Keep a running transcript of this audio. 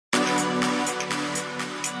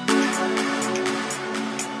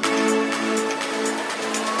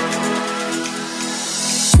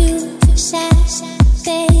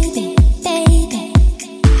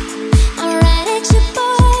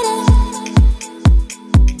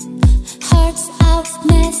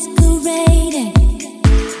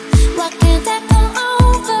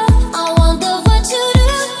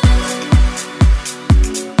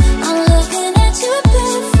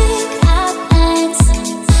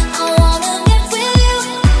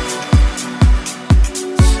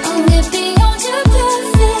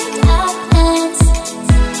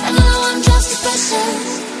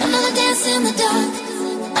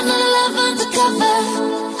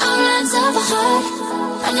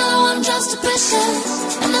Another one drops to pressure.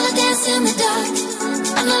 Another dance in the dark.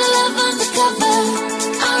 Another love undercover.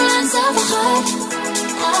 Outlines of a heart.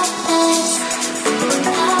 Outlines.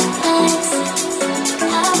 Outlines.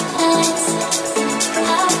 Outlines.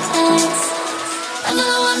 Outlines.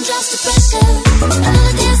 Another one drops to pressure.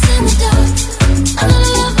 Another dance in the dark.